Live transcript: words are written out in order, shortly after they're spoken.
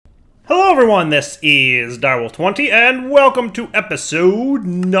Hello everyone, this is Direwolf20 and welcome to episode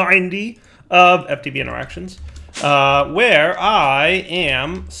 90 of FTB Interactions, where I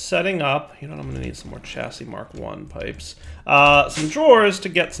am setting up, I'm going to need some more chassis Mark 1 pipes, some drawers to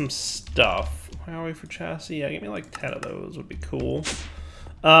get some stuff. How are we for chassis? Yeah, give me like 10 of those would be cool.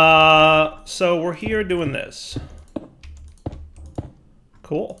 So we're here doing this.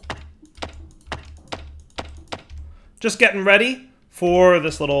 Cool. Just getting ready for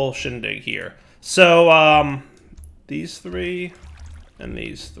this little shindig here. So, these three and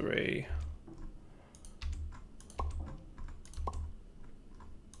these three.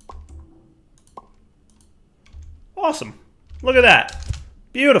 Awesome. Look at that.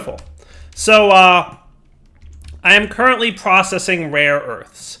 Beautiful. So, I am currently processing rare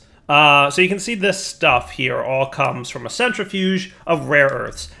earths. So you can see this stuff here all comes from a centrifuge of rare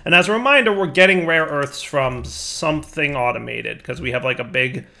earths. And as a reminder, we're getting rare earths from something automated because we have like a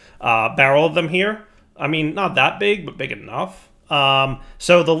big barrel of them here. I mean, not that big, but big enough.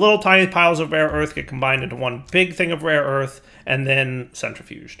 So the little tiny piles of rare earth get combined into one big thing of rare earth and then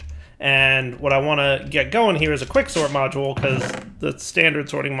centrifuged. And what I want to get going here is a quick sort module because the standard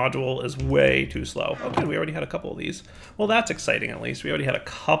sorting module is way too slow. Okay, we already had a couple of these. Well, that's exciting at least. We already had a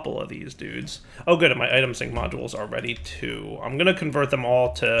couple of these dudes. Oh, good, and my item sync modules are ready too. I'm going to convert them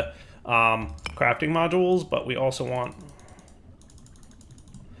all to crafting modules, but we also want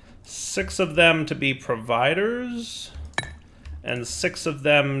 6 of them to be providers and 6 of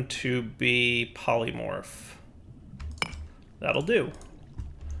them to be polymorph. That'll do.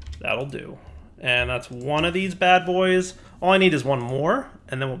 That'll do. And that's one of these bad boys. All I need is one more,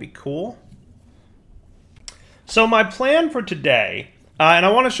 and then we'll be cool. So my plan for today, and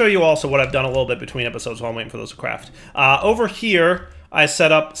I want to show you also what I've done a little bit between episodes while I'm waiting for those to craft. Over here, I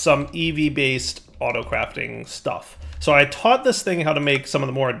set up some EV-based auto-crafting stuff. So I taught this thing how to make some of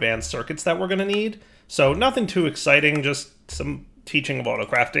the more advanced circuits that we're going to need. So nothing too exciting, just some teaching of auto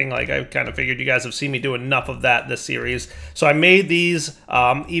crafting. Like I kind of figured you guys have seen me do enough of that this series. So I made these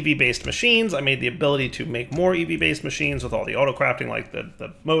EV-based machines. I made the ability to make more EV-based machines with all the auto crafting, like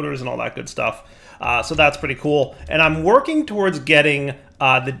the motors and all that good stuff. So that's pretty cool. And I'm working towards getting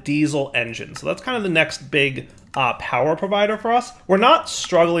the diesel engine. So that's kind of the next big power provider for us. We're not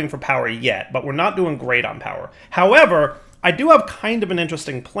struggling for power yet, but we're not doing great on power. However, I do have kind of an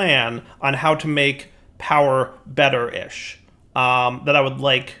interesting plan on how to make power better-ish. That I would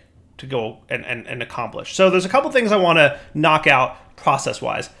like to go and accomplish. So there's a couple things I want to knock out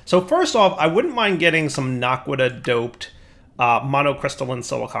process-wise. So first off, I wouldn't mind getting some Naquita-doped monocrystalline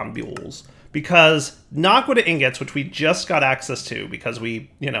silicon bules, because Naquita ingots, which we just got access to because we,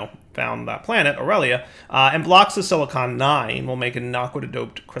 found that planet, Aurelia, and blocks of silicon 9 will make a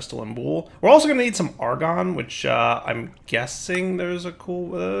Naquita-doped crystalline boule. We're also going to need some argon, which I'm guessing there's a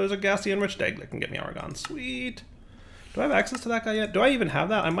gassy enriched egg that can get me argon. Sweet. Do I have access to that guy yet? Do I even have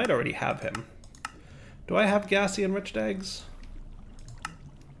that? I might already have him. Do I have gassy enriched eggs?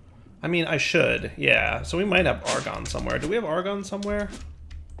 I mean, I should, yeah. So we might have argon somewhere. Do we have argon somewhere?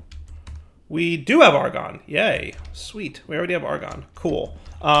 We do have argon. Yay. Sweet. We already have argon. Cool.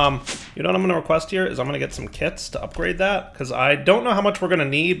 You know what I'm going to request here is I'm going to get some kits to upgrade that, because I don't know how much we're going to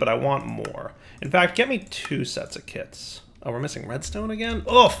need, but I want more. In fact, get me 2 sets of kits. Oh, we're missing redstone again?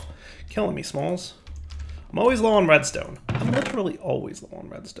 Oof! Killing me, Smalls. I'm always low on redstone. I'm literally always low on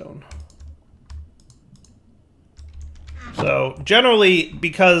redstone. So generally,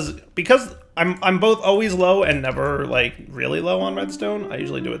 because I'm both always low and never like really low on redstone, I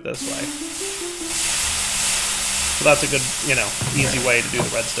usually do it this way. So that's a good, easy way to do the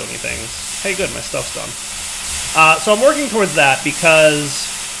redstoney things. Hey, good, my stuff's done. So I'm working towards that because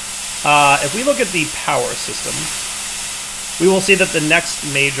if we look at the power system, we will see that the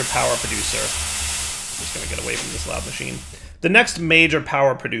next major power producer, just going to get away from this loud machine. The next major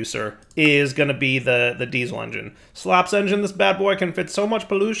power producer is going to be the diesel engine. Slaps engine, this bad boy can fit so much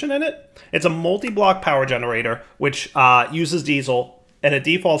pollution in it. It's a multi-block power generator, which uses diesel, and it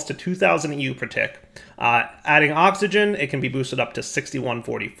defaults to 2,000 EU per tick. Adding oxygen, it can be boosted up to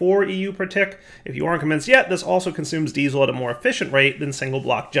 6144 EU per tick. If you aren't convinced yet, this also consumes diesel at a more efficient rate than single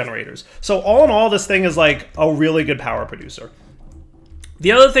block generators. So all in all, this thing is like a really good power producer.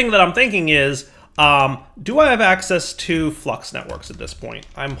 The other thing that I'm thinking is, do I have access to flux networks at this point?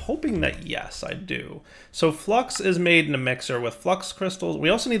 I'm hoping that yes, I do. So flux is made in a mixer with flux crystals. We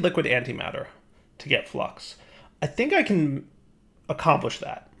also need liquid antimatter to get flux. I think I can accomplish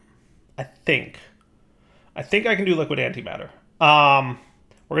that. I think I can do liquid antimatter.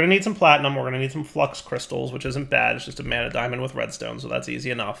 We're going to need some platinum. We're going to need some flux crystals, which isn't bad. It's just a mana diamond with redstone, so that's easy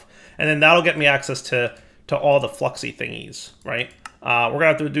enough. And then that'll get me access to all the fluxy thingies, right? We're gonna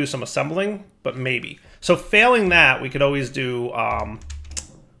have to do some assembling, but maybe. So failing that, we could always do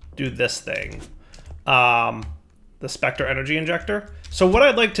this thing, the Spectre Energy Injector. So what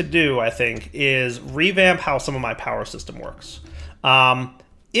I'd like to do, I think, is revamp how some of my power system works.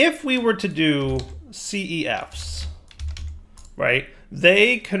 If we were to do CEFs, right,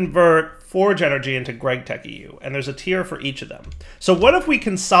 they convert Forge energy into GregTech EU, and there's a tier for each of them. So what if we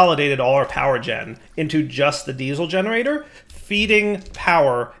consolidated all our power gen into just the diesel generator, feeding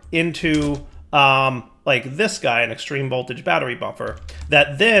power into like this guy, an extreme voltage battery buffer,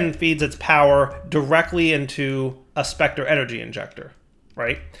 that then feeds its power directly into a Spectre energy injector,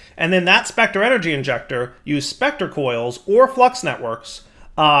 right? And then that Spectre energy injector use Spectre coils or flux networks,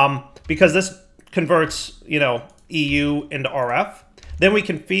 because this converts, you know, EU into RF. Then we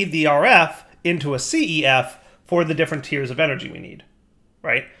can feed the RF into a CEF for the different tiers of energy we need,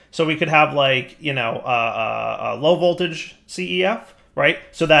 right? So we could have, like, you know, a low voltage CEF, right?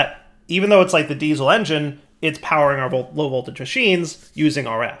 So that even though it's like the diesel engine, it's powering our low voltage machines using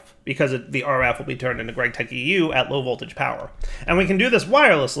RF, because the RF will be turned into GregTech EU at low voltage power. And we can do this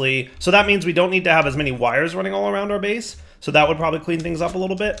wirelessly, so that means we don't need to have as many wires running all around our base, so that would probably clean things up a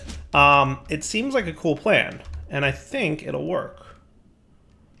little bit. It seems like a cool plan, and I think it'll work.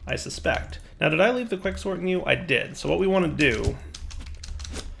 I suspect. Now, did I leave the quick sort in you? I did. So what we want to do...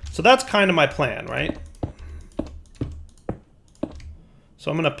 So that's kind of my plan, right? So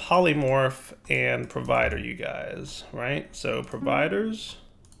I'm going to polymorph and provider you guys, right? So providers...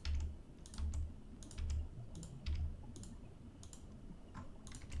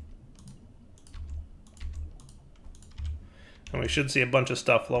 And we should see a bunch of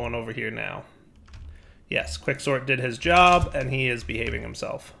stuff flowing over here now. Yes, Quicksort did his job, and he is behaving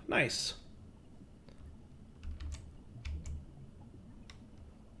himself. Nice.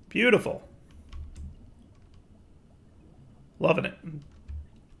 Beautiful. Loving it.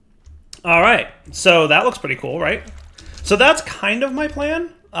 All right, so that looks pretty cool, right? So that's kind of my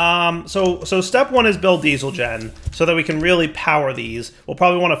plan. So step one is build diesel gen so that we can really power these. We'll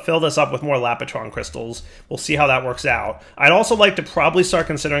probably want to fill this up with more Lapitron crystals. We'll see how that works out. I'd also like to probably start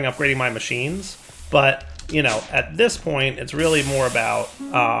considering upgrading my machines, but, you know, at this point, it's really more about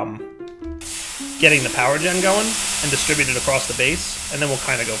getting the power gen going and distribute it across the base, and then we'll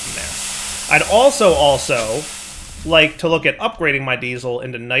kind of go from there. I'd also like to look at upgrading my diesel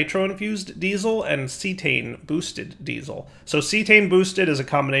into nitro-infused diesel and cetane-boosted diesel. So cetane-boosted is a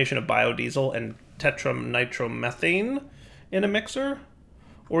combination of biodiesel and tetranitromethane in a mixer,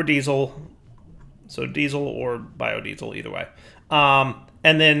 or diesel. So diesel or biodiesel, either way.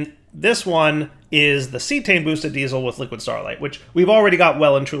 And then this one is the cetane-boosted diesel with liquid starlight, which we've already got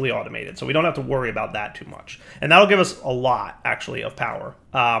well and truly automated, so we don't have to worry about that too much. And that'll give us a lot, actually, of power.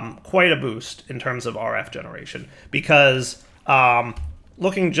 Quite a boost in terms of RF generation, because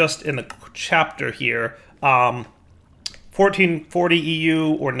looking just in the chapter here, 1440 EU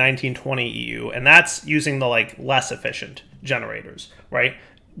or 1920 EU, and that's using the, like, less efficient generators, right?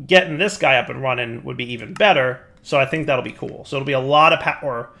 Getting this guy up and running would be even better, so I think that'll be cool. So it'll be a lot of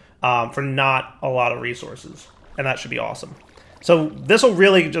power for not a lot of resources, and that should be awesome. So this will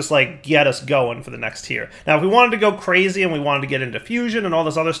really just, like, get us going for the next tier. Now, if we wanted to go crazy and we wanted to get into fusion and all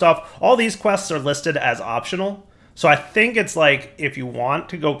this other stuff, all these quests are listed as optional. So I think it's like, if you want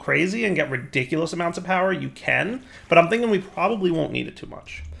to go crazy and get ridiculous amounts of power, you can. But I'm thinking we probably won't need it too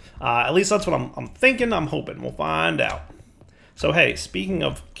much. At least that's what I'm thinking. I'm hoping. We'll find out. So, hey, speaking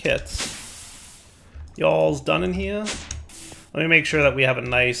of kits, y'all's done in here? Let me make sure that we have a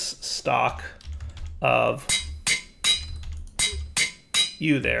nice stock of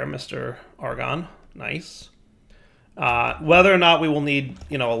you there, Mr. Argon. Nice. Whether or not we will need,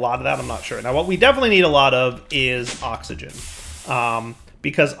 you know, a lot of that, I'm not sure. Now, what we definitely need a lot of is oxygen,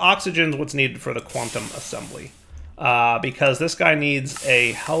 because oxygen is what's needed for the quantum assembly. Because this guy needs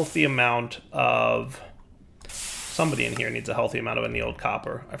a healthy amount of... Somebody in here needs a healthy amount of annealed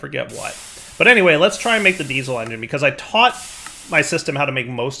copper. I forget what. But anyway, let's try and make the diesel engine, because I taught my system how to make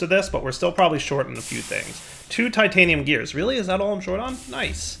most of this, but we're still probably short on a few things. 2 titanium gears. Really? Is that all I'm short on?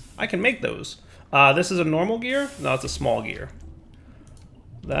 Nice. I can make those. This is a normal gear? No, it's a small gear.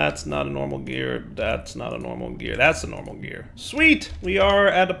 That's not a normal gear. That's not a normal gear. That's a normal gear. Sweet! We are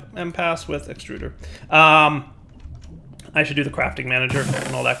at an impasse with extruder. I should do the crafting manager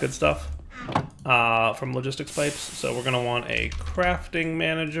and all that good stuff from logistics pipes. So we're going to want a crafting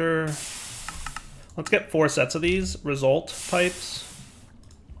manager. Let's get 4 sets of these result pipes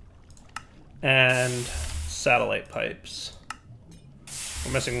and satellite pipes.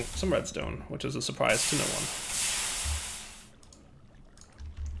 We're missing some redstone, which is a surprise to no one.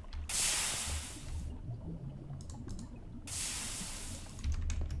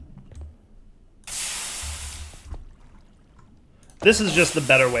 This is just the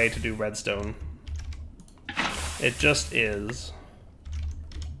better way to do redstone. It just is.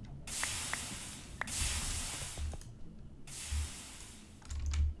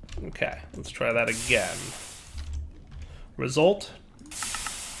 Okay, let's try that again. Result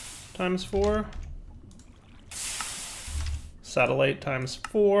times 4. Satellite times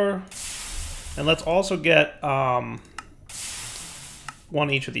 4. And let's also get one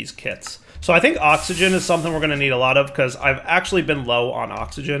each of these kits. So I think oxygen is something we're going to need a lot of, because I've actually been low on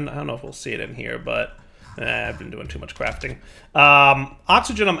oxygen. I don't know if we'll see it in here, but I've been doing too much crafting.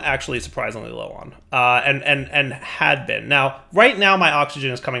 Oxygen I'm actually surprisingly low on, and had been. Now, right now my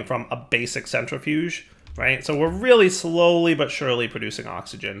oxygen is coming from a basic centrifuge, right? So we're really slowly but surely producing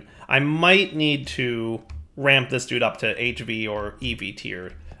oxygen. I might need to ramp this dude up to HV or EV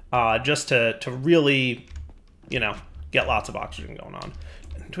tier, just to really, you know, get lots of oxygen going on.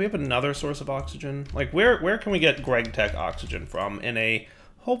 Do we have another source of oxygen? Like, where can we get Greg Tech oxygen from in a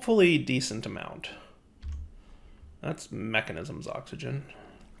hopefully decent amount? That's Mechanisms oxygen.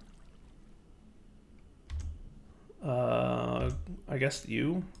 I guess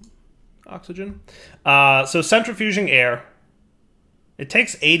oxygen. So centrifuging air. It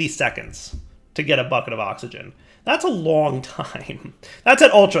takes 80 seconds to get a bucket of oxygen. That's a long time. That's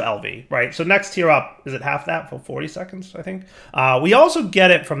at Ultra LV, right? So next tier up, is it half that for 40 seconds, I think? We also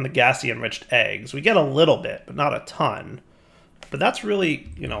get it from the gassy enriched eggs. We get a little bit, but not a ton. But that's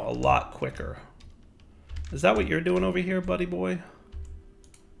really, you know, a lot quicker. Is that what you're doing over here, buddy boy?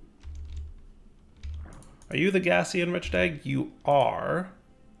 Are you the gassy enriched egg? You are.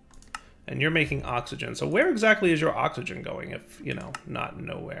 And you're making oxygen. So where exactly is your oxygen going if, you know, not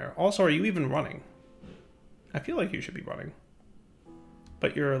nowhere? Also, are you even running? I feel like you should be running.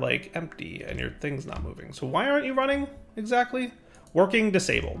 But you're, like, empty and your thing's not moving. So why aren't you running exactly? Working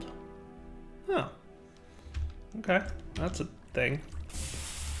disabled. Oh. Okay. That's a thing.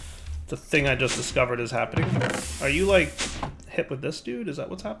 It's a thing I just discovered is happening. Are you, like, hit with this dude? Is that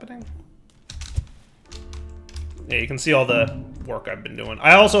what's happening? Yeah, you can see all the work I've been doing.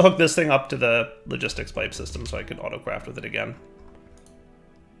 I also hooked this thing up to the logistics pipe system so I could auto-craft with it again.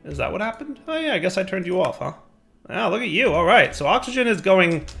 Is that what happened? Oh yeah, I guess I turned you off, huh? Ah, look at you. All right, so oxygen is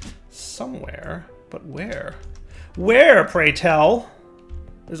going somewhere, but where? Where, pray tell,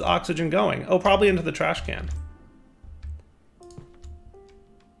 is oxygen going? Oh, probably into the trash can.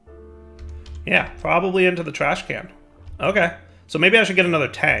 Yeah, probably into the trash can. Okay, so maybe I should get another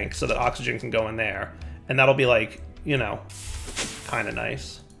tank so that oxygen can go in there. And that'll be like, you know, kind of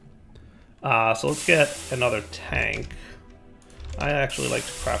nice. So let's get another tank. I actually like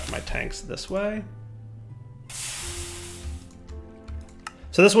to craft my tanks this way.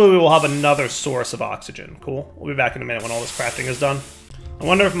 So this way we will have another source of oxygen. Cool. We'll be back in a minute when all this crafting is done. I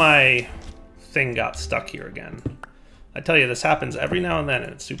wonder if my thing got stuck here again. I tell you, this happens every now and then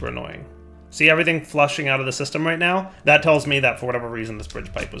and it's super annoying. See everything flushing out of the system right now? That tells me that for whatever reason this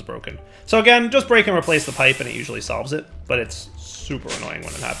bridge pipe was broken. So again, just break and replace the pipe and it usually solves it, but it's super annoying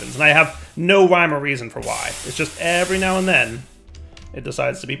when it happens. And I have no rhyme or reason for why. It's just every now and then it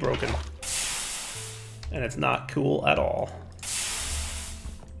decides to be broken. And it's not cool at all.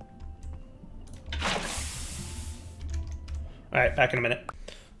 Alright, back in a minute.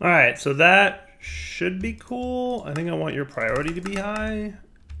 Alright, so that should be cool. I think I want your priority to be high.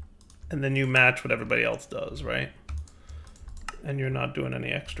 And then you match what everybody else does, right? And you're not doing any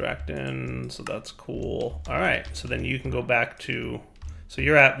extracting, so that's cool. All right, so then you can go back to... So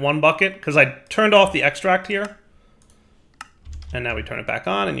you're at 1 bucket, because I turned off the extract here. And now we turn it back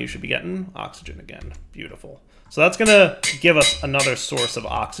on, and you should be getting oxygen again. Beautiful. So that's going to give us another source of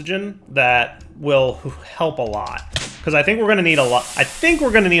oxygen that will help a lot. Because I think we're going to need a lot... I think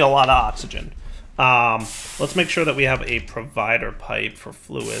we're going to need a lot of oxygen. Let's make sure that we have a provider pipe for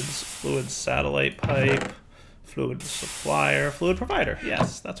fluids. Fluid satellite pipe, fluid supplier, fluid provider.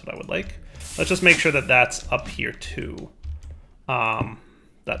 Yes, that's what I would like. Let's just make sure that that's up here too.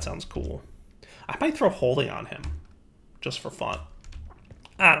 That sounds cool. I might throw holding on him just for fun.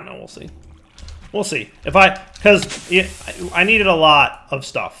 I don't know, we'll see. We'll see. Because I needed a lot of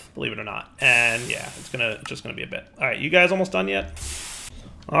stuff, believe it or not. And yeah, it's just gonna be a bit. All right, you guys almost done yet?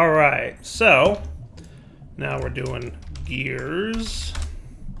 All right, so now we're doing gears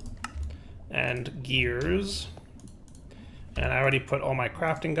and gears. And I already put all my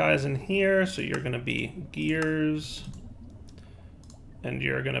crafting guys in here, so you're gonna be gears and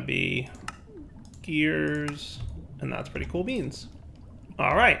you're gonna be gears, and that's pretty cool beans.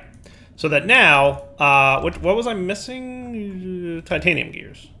 All right, so that now, what was I missing? Titanium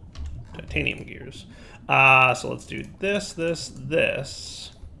gears. Titanium gears. So let's do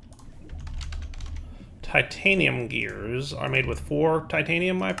this. titanium gears are made with 4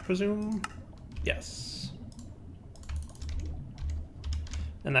 titanium, I presume? Yes.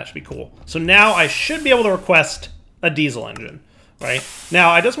 And that should be cool. So now I should be able to request a diesel engine, right? Now,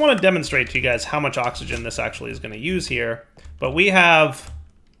 I just want to demonstrate to you guys how much oxygen this actually is going to use here. But we have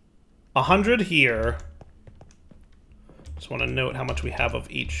 100 here. Just want to note how much we have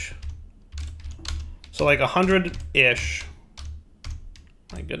of each. So like 100-ish.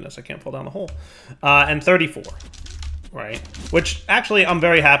 My goodness, I can't fall down the hole. And 34, right? Which, actually, I'm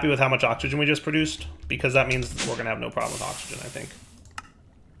very happy with how much oxygen we just produced, because that means we're going to have no problem with oxygen, I think.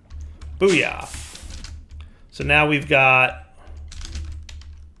 Booyah. So now we've got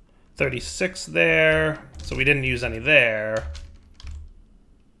 36 there. So we didn't use any there.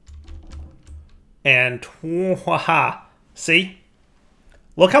 And, see?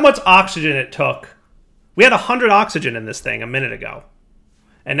 Look how much oxygen it took. We had 100 oxygen in this thing a minute ago.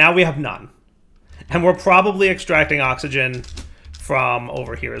 And now we have none. And we're probably extracting oxygen from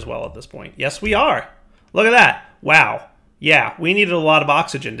over here as well at this point. Yes, we are. Look at that. Wow. Yeah, we needed a lot of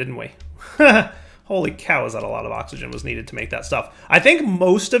oxygen, didn't we? Holy cow, is that a lot of oxygen was needed to make that stuff. I think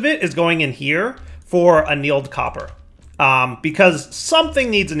most of it is going in here for annealed copper. Because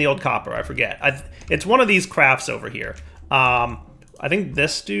something needs annealed copper, I forget. It's one of these crafts over here. I think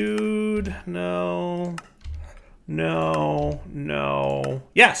this dude, no.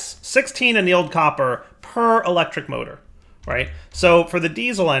 Yes, 16 annealed copper per electric motor, right? So for the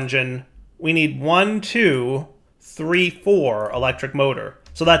diesel engine, we need 1, 2, 3, 4 electric motor.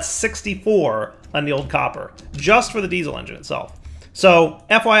 So that's 64 annealed copper, just for the diesel engine itself. So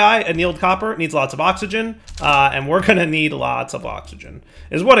FYI, annealed copper needs lots of oxygen, and we're gonna need lots of oxygen,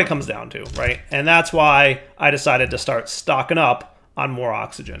 is what it comes down to, right? And that's why I decided to start stocking up on more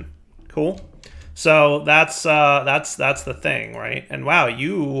oxygen. Cool? So that's the thing, right? And wow,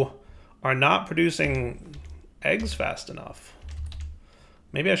 you are not producing eggs fast enough.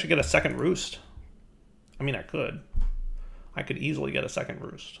 Maybe I should get a second roost. I mean, I could easily get a second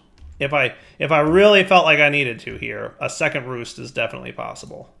roost. If I really felt like I needed to here, a second roost is definitely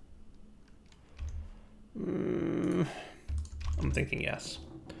possible. I'm thinking yes.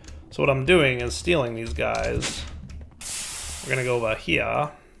 So what I'm doing is stealing these guys. We're gonna go over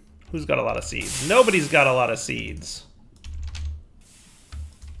here. Who's got a lot of seeds? Nobody's got a lot of seeds.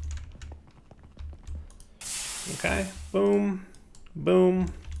 Okay, boom, boom.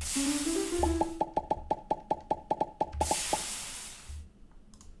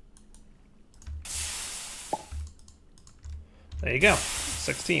 There you go,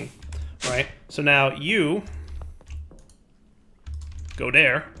 16, right? So now you go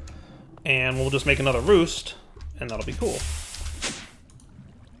there, and we'll just make another roost, and that'll be cool.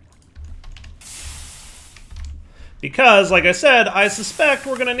 Because, like I said, I suspect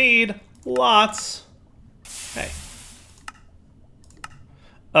we're gonna need lots,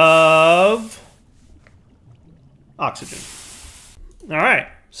 of oxygen. All right,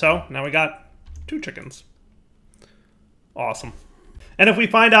 so now we got 2 chickens. Awesome. And if we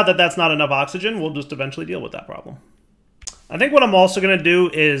find out that that's not enough oxygen, we'll just eventually deal with that problem. I think what I'm also gonna do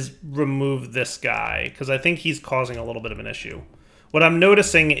is remove this guy, because I think he's causing a little bit of an issue. What I'm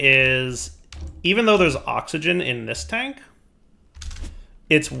noticing is, even though there's oxygen in this tank,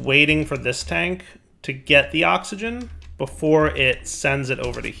 it's waiting for this tank to get the oxygen before it sends it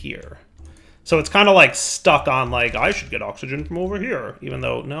over to here. So it's kind of like stuck on like, I should get oxygen from over here, even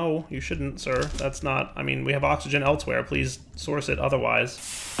though, no, you shouldn't, sir. That's not, I mean, we have oxygen elsewhere. Please source it otherwise.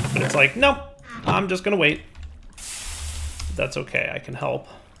 But it's like, no, I'm just going to wait. That's okay. I can help.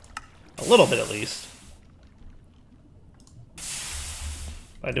 A little bit, at least.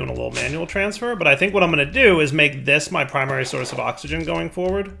 By doing a little manual transfer. But I think what I'm going to do is make this my primary source of oxygen going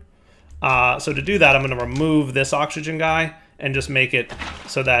forward. So to do that, I'm going to remove this oxygen guy and just make it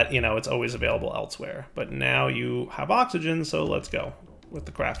so that, you know, it's always available elsewhere. But now you have oxygen, so let's go with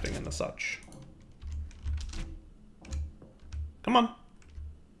the crafting and the such. Come on.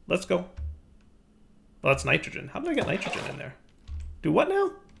 Let's go. Well, that's nitrogen. How did I get nitrogen in there? Do what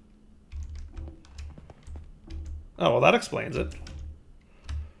now? Oh, well, that explains it.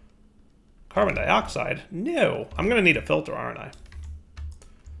 Carbon dioxide? No. I'm going to need a filter, aren't I?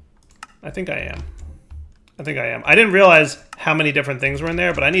 I think I am. I think I am. I didn't realize how many different things were in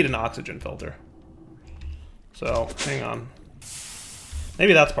there, but I need an oxygen filter. So, hang on.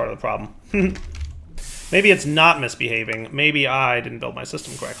 Maybe that's part of the problem. Maybe it's not misbehaving. Maybe I didn't build my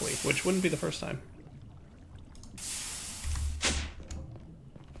system correctly, which wouldn't be the first time.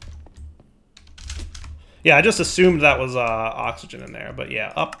 Yeah, I just assumed that was oxygen in there, but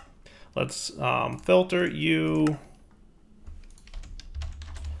yeah, up. Let's filter you.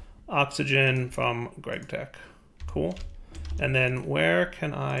 Oxygen from Greg Tech. Cool. And then where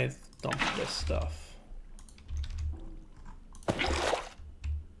can I dump this stuff?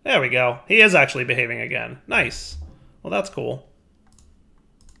 There we go. He is actually behaving again. Nice. Well, that's cool.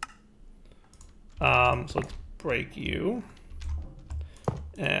 So let's break you.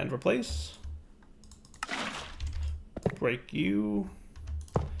 And replace. Break you.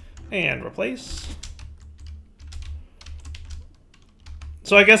 And replace.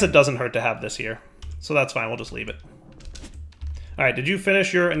 So I guess it doesn't hurt to have this here. So that's fine, we'll just leave it. All right, did you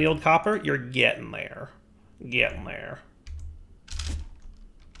finish your annealed copper? You're getting there. Getting there.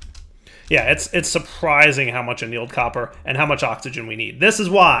 Yeah, it's surprising how much annealed copper and how much oxygen we need. This is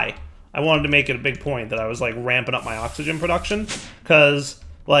why I wanted to make it a big point that I was like ramping up my oxygen production, because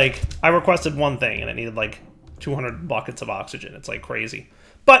like I requested one thing and it needed like 200 buckets of oxygen. It's like crazy,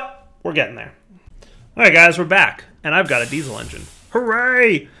 but we're getting there. All right, guys, we're back, and I've got a diesel engine.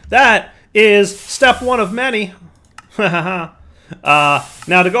 Hooray! That is step one of many. Now,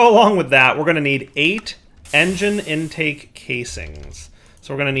 to go along with that, we're going to need 8 engine intake casings.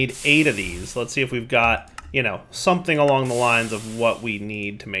 So we're going to need 8 of these. Let's see if we've got, you know, something along the lines of what we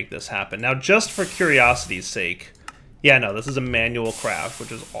need to make this happen. Now, just for curiosity's sake, yeah, no, this is a manual craft,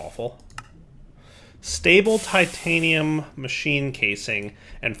 which is awful. Stable titanium machine casing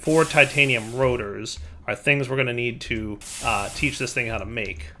and 4 titanium rotors are things we're going to need to teach this thing how to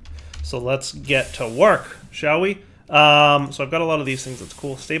make. So let's get to work, shall we? So I've got a lot of these things. That's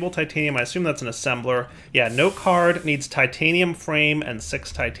cool. Stable titanium, I assume that's an assembler. Yeah, note card needs titanium frame and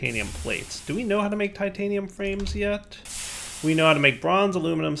 6 titanium plates. Do we know how to make titanium frames yet? We know how to make bronze,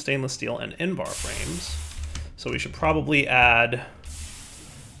 aluminum, stainless steel, and inbar frames. So we should probably add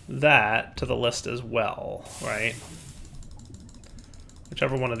that to the list as well, right?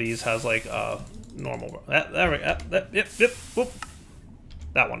 Whichever one of these has like a normal. There we go. Yep. Whoop.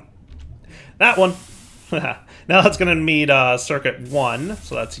 That one. That one. Now that's going to need circuit 1,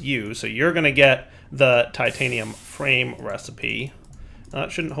 so that's you. So you're going to get the titanium frame recipe. Now,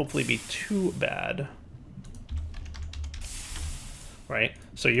 that shouldn't hopefully be too bad. Right?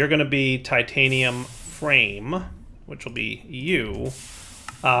 So you're going to be titanium frame, which will be you.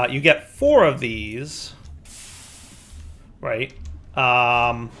 You get 4 of these, right?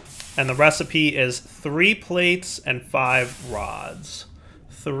 And the recipe is 3 plates and 5 rods.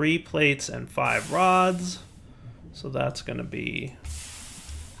 3 plates and 5 rods. So that's going to be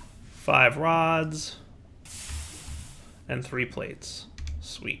 5 rods and 3 plates.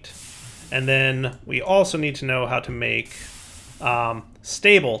 Sweet. And then we also need to know how to make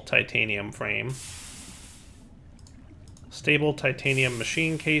stable titanium frame. Stable titanium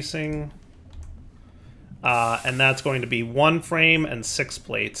machine casing. And that's going to be 1 frame and 6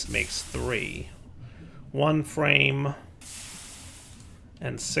 plates makes 3. 1 frame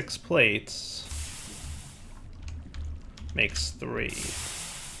and 6 plates makes 3.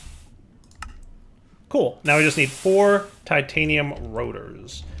 Cool. Now we just need 4 titanium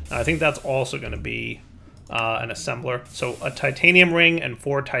rotors. Now I think that's also going to be an assembler. So a titanium ring and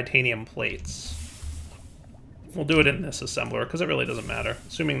 4 titanium plates. We'll do it in this assembler because it really doesn't matter,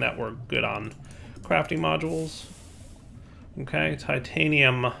 assuming that we're good on crafting modules. Okay,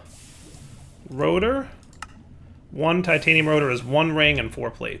 titanium rotor. 1 titanium rotor is 1 ring and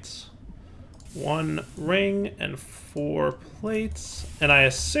 4 plates. 1 ring and 4 plates. And I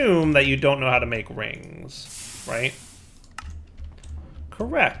assume that you don't know how to make rings, right?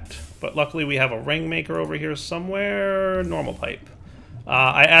 Correct. But luckily we have a ring maker over here somewhere. Normal pipe.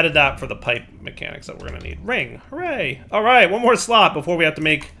 I added that for the pipe mechanics that we're going to need. Ring. Hooray. All right, 1 more slot before we have to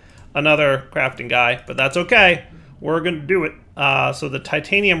make another crafting guy. But that's okay. We're going to do it. So the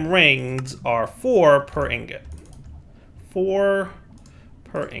titanium rings are 4 per ingot. 4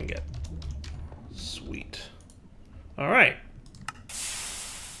 per ingot. Sweet. All right.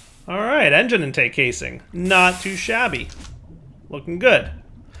 All right, engine intake casing. Not too shabby. Looking good.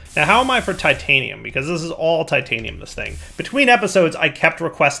 Now, how am I for titanium? Because this is all titanium, this thing. Between episodes, I kept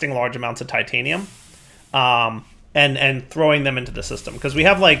requesting large amounts of titanium and throwing them into the system. Because we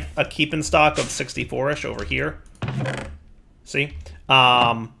have, like, a keep in stock of 64-ish over here. See?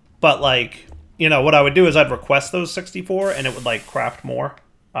 But, like, you know, what I would do is I'd request those 64, and it would, like, craft more.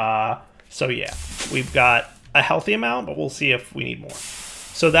 So, yeah. We've got a healthy amount, but we'll see if we need more.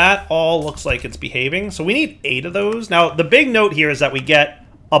 So that all looks like it's behaving. So we need 8 of those. Now, the big note here is that we get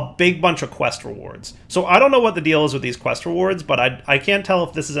a big bunch of quest rewards. So I don't know what the deal is with these quest rewards, but I can't tell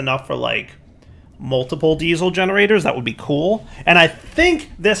if this is enough for, like, multiple diesel generators. That would be cool. And I think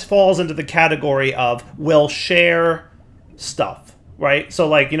this falls into the category of we'll share stuff, right? So,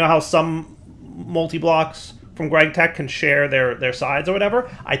 like, you know how some multi-blocks from Greg Tech can share their sides or whatever?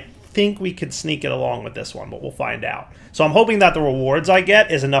 I think we could sneak it along with this one, but we'll find out. So I'm hoping that the rewards I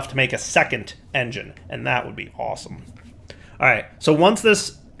get is enough to make a second engine, and that would be awesome. All right, so once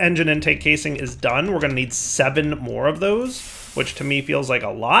this engine intake casing is done, we're going to need 7 more of those, which to me feels like a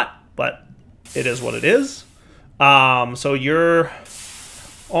lot, but it is what it is. So you're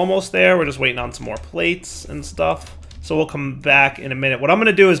almost there. We're just waiting on some more plates and stuff. So we'll come back in a minute. What I'm going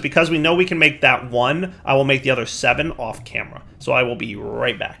to do is, because we know we can make that 1, I will make the other 7 off camera. So I will be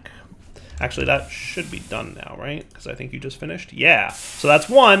right back. Actually, that should be done now, right? Because I think you just finished. Yeah. So that's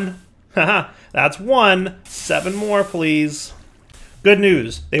 1. Haha. That's 1. 7 more, please. Good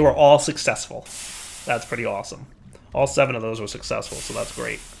news. They were all successful. That's pretty awesome. All 7 of those were successful, so that's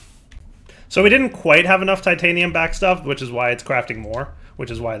great. So we didn't quite have enough titanium back stuff, which is why it's crafting more,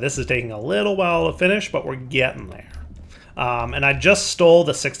 which is why this is taking a little while to finish, but we're getting there. And I just stole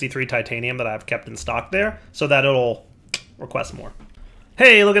the 63 titanium that I've kept in stock there, so that it'll request more.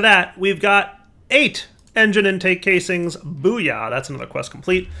 Hey, look at that. We've got 8 engine intake casings. Booyah. That's another quest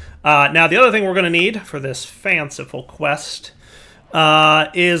complete. Now, the other thing we're going to need for this fanciful quest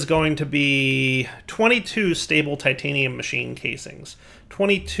is going to be 22 stable titanium machine casings.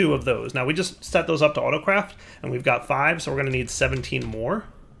 22 of those. Now, we just set those up to autocraft, and we've got 5, so we're going to need 17 more.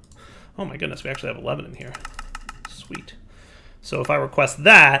 Oh my goodness, we actually have 11 in here. Sweet. So if I request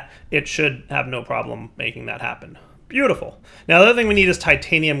that, it should have no problem making that happen. Beautiful. Now, the other thing we need is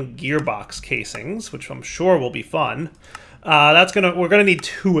titanium gearbox casings, which I'm sure will be fun. We're gonna need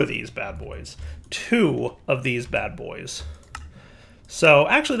 2 of these bad boys. 2 of these bad boys. So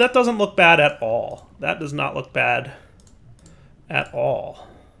actually, that doesn't look bad at all. That does not look bad at all.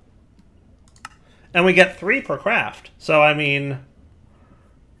 And we get 3 per craft. So I mean,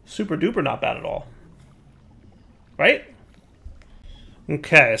 super duper not bad at all. Right?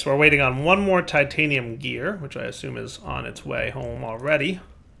 Okay, so we're waiting on 1 more titanium gear, which I assume is on its way home already.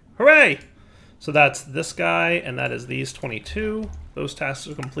 Hooray! So that's this guy, and that is these 22. Those tasks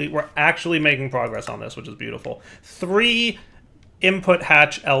are complete. We're actually making progress on this, which is beautiful. 3 input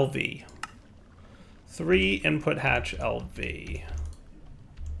hatch LV. 3 input hatch LV.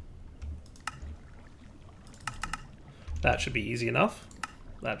 That should be easy enough.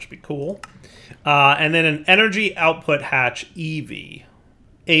 That should be cool. And then an energy output hatch EV.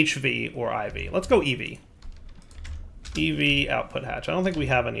 HV or IV. Let's go EV. EV output hatch. I don't think we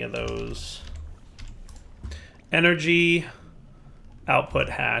have any of those. Energy output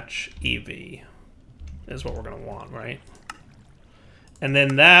hatch EV is what we're going to want, right? And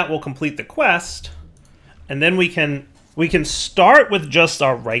then that will complete the quest. And then we can start with just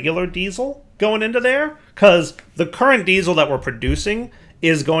our regular diesel going into there, because the current diesel that we're producing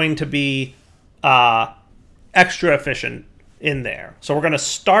is going to be extra efficient in there. So we're going to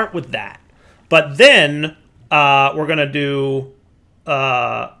start with that. But then we're going to do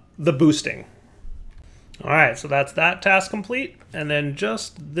the boosting. All right, so that's that task complete. And then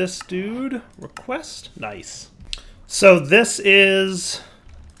just this dude, request. Nice. So this is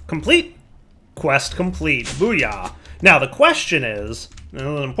complete. Quest complete. Booyah. Now the question is,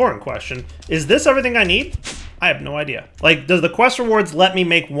 an important question, is this everything I need? I have no idea. Like, does the quest rewards let me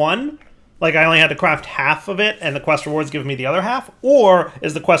make 1? Like, I only had to craft half of it, and the quest rewards give me the other half? Or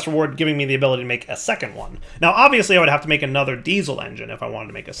is the quest reward giving me the ability to make a second one? Now, obviously, I would have to make another diesel engine if I wanted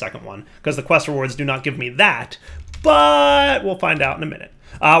to make a second one, because the quest rewards do not give me that, but we'll find out in a minute.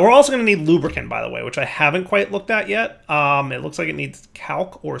 We're also going to need lubricant, by the way, which I haven't quite looked at yet. It looks like it needs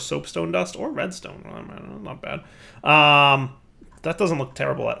calc or soapstone dust or redstone. Not bad. That doesn't look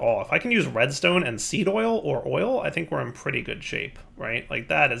terrible at all. If I can use redstone and seed oil or oil, I think we're in pretty good shape, right? Like,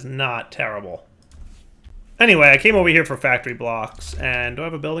 that is not terrible. Anyway, I came over here for factory blocks, and do I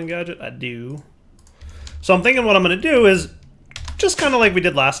have a building gadget? I do. So I'm thinking what I'm going to do is, just kind of like we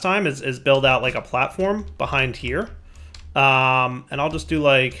did last time, is build out, like, a platform behind here. And I'll just do,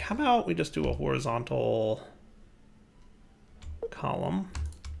 like, how about we just do a horizontal column?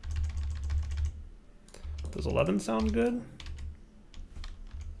 Does 11 sound good?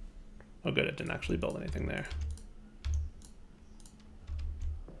 Oh, good, it didn't actually build anything there.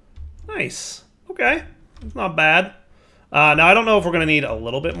 Nice. Okay, it's not bad. Now, I don't know if we're going to need a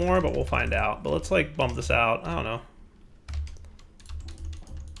little bit more, but we'll find out. But let's, like, bump this out. I don't know.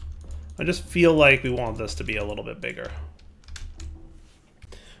 I just feel like we want this to be a little bit bigger.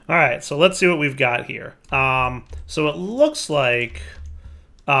 All right, so let's see what we've got here. So it looks like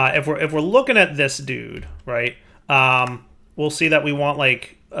if we're looking at this dude, right, we'll see that we want,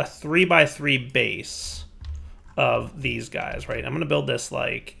 like, a 3x3 base of these guys, right? I'm going to build this,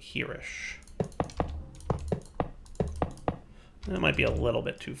 like, here-ish. That might be a little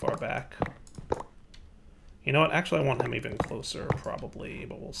bit too far back. You know what? Actually, I want him even closer, probably,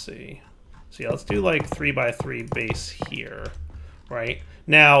 but we'll see. So yeah, let's do like 3x3 base here, right?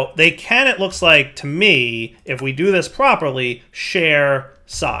 Now, they can, it looks like, to me, if we do this properly, share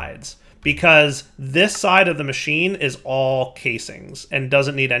sides. Because this side of the machine is all casings and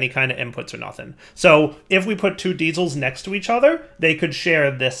doesn't need any kind of inputs or nothing. So if we put two diesels next to each other, they could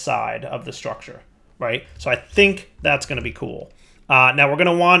share this side of the structure, right? So I think that's going to be cool. Now we're going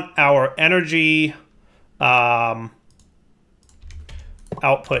to want our energy output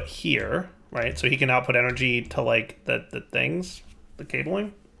here, right? So he can output energy to like the things, the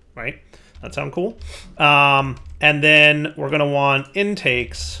cabling, right? That sound cool. And then we're going to want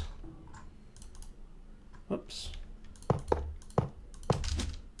intakes. Oops.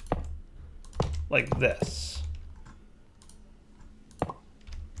 Like this.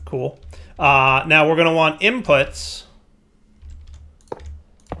 Cool. Now we're going to want inputs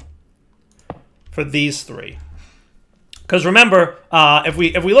for these three. Because remember, if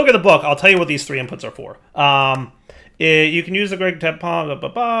we look at the book, I'll tell you what these three inputs are for. You can use the Greg tab.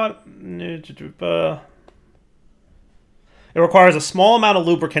 It requires a small amount of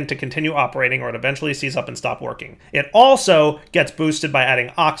lubricant to continue operating, or it eventually seizes up and stops working. It also gets boosted by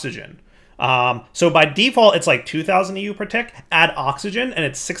adding oxygen. So by default, it's like 2,000 EU per tick. Add oxygen, and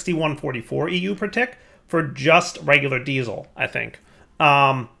it's 6,144 EU per tick for just regular diesel, I think.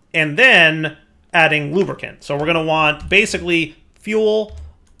 And then adding lubricant. So we're going to want basically fuel,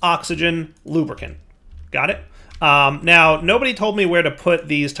 oxygen, lubricant. Got it? Now, nobody told me where to put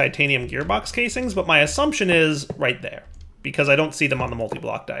these titanium gearbox casings, but my assumption is right there, because I don't see them on the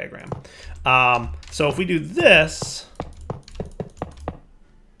multi-block diagram. So if we do this,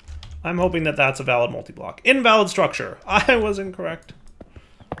 I'm hoping that that's a valid multi-block. Invalid structure. I was incorrect.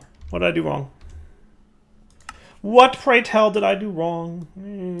 What did I do wrong? What, pray tell, did I do wrong?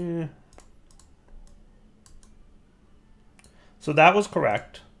 So that was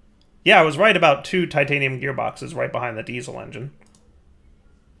correct. Yeah, I was right about 2 titanium gearboxes right behind the diesel engine.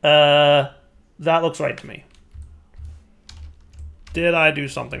 That looks right to me. Did I do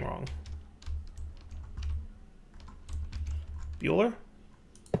something wrong? Bueller?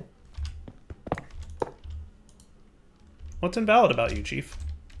 What's invalid about you, Chief?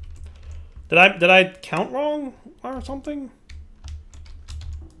 Did I count wrong or something?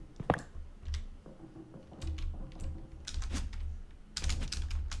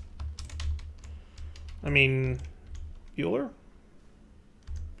 I mean, Bueller?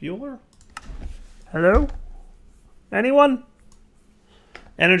 Bueller? Hello? Anyone?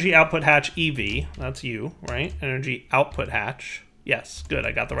 Energy output hatch EV. That's you, right? Energy output hatch. Yes, good.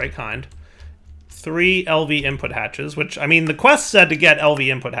 I got the right kind. 3 LV input hatches, which, I mean, the quest said to get LV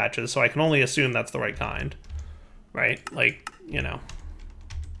input hatches, so I can only assume that's the right kind. Right? Like, you know.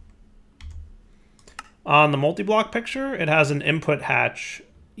 On the multi-block picture, it has an input hatch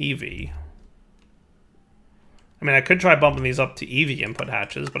EV. I mean, I could try bumping these up to EV input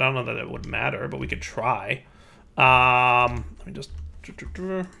hatches, but I don't know that it would matter, but we could try. Let me just...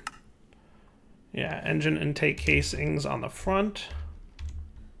 Yeah, engine intake casings on the front.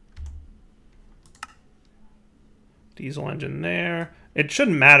 Diesel engine there. It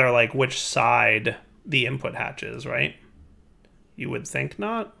shouldn't matter, like, which side the input hatch is, right? You would think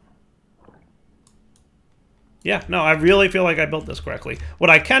not. Yeah, no, I really feel like I built this correctly. What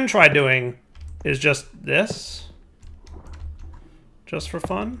I can try doing is just this. Just for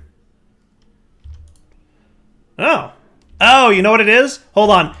fun. Oh. Oh, you know what it is? Hold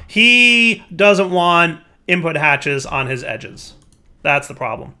on. He doesn't want input hatches on his edges. That's the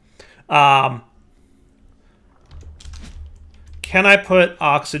problem. Can I put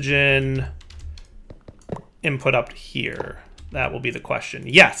oxygen input up here? That will be the question.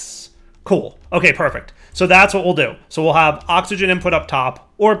 Yes. Cool. Okay, perfect. So that's what we'll do. So we'll have oxygen input up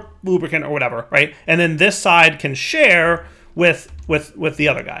top, or lubricant, or whatever, right? And then this side can share with the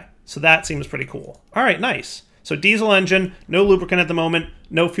other guy. So that seems pretty cool. All right, nice. So diesel engine, no lubricant at the moment,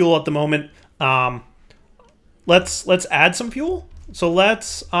 no fuel at the moment. Let's add some fuel. So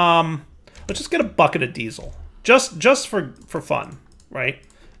let's just get a bucket of diesel, just for fun, right?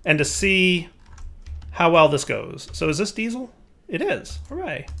 And to see how well this goes. So is this diesel? It is.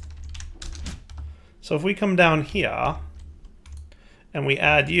 Hooray. So if we come down here and we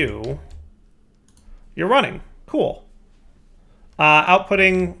add you, you're running. Cool.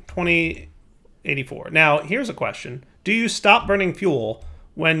 Outputting 2084. Now, here's a question. Do you stop burning fuel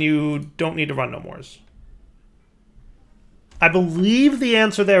when you don't need to run no mores? I believe the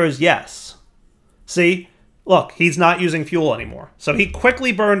answer there is yes. See? Look, he's not using fuel anymore. So he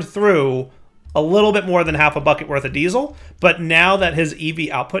quickly burned through a little bit more than half a bucket worth of diesel, but now that his EV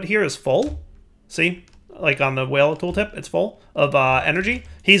output here is full, see? like on the whale tooltip, it's full of energy.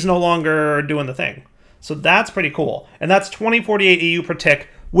 He's no longer doing the thing. So that's pretty cool. And that's 2048 EU per tick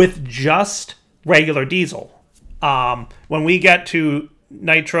with just regular diesel. When we get to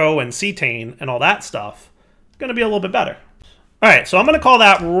nitro and cetane and all that stuff, it's going to be a little bit better. All right, so I'm going to call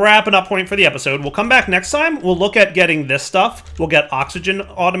that wrapping up point for the episode. We'll come back next time. We'll look at getting this stuff. We'll get oxygen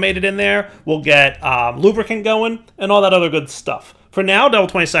automated in there. We'll get lubricant going and all that other good stuff. For now, Devil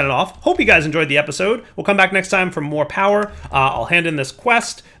 20 signing off. Hope you guys enjoyed the episode. We'll come back next time for more power. I'll hand in this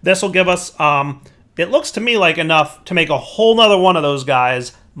quest. This will give us, it looks to me like enough to make a whole nother one of those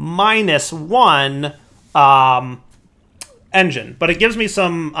guys minus one engine, but it gives me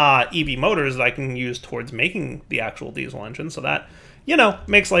some EV motors that I can use towards making the actual diesel engine, so that, you know,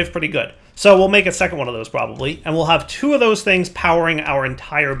 makes life pretty good. So we'll make a second one of those probably, and we'll have two of those things powering our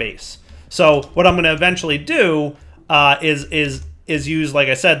entire base. So what I'm going to eventually do is use, like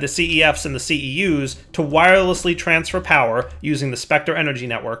I said, the CEFs and the CEUs to wirelessly transfer power using the Spectre Energy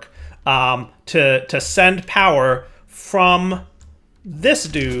Network to send power from this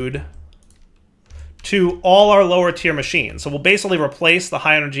dude to all our lower tier machines. So we'll basically replace the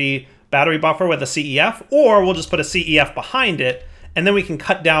high energy battery buffer with a CEF, or we'll just put a CEF behind it, and then we can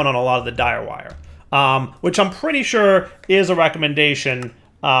cut down on a lot of the dire wire, which I'm pretty sure is a recommendation,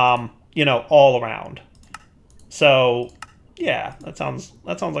 you know, all around. So yeah, that sounds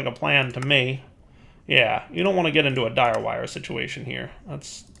like a plan to me. Yeah, you don't want to get into a dire wire situation here.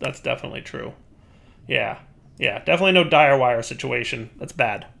 That's definitely true. Yeah, definitely no dire wire situation. That's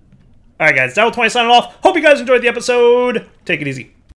bad. All right, guys, Devil 20 signing off. Hope you guys enjoyed the episode. Take it easy.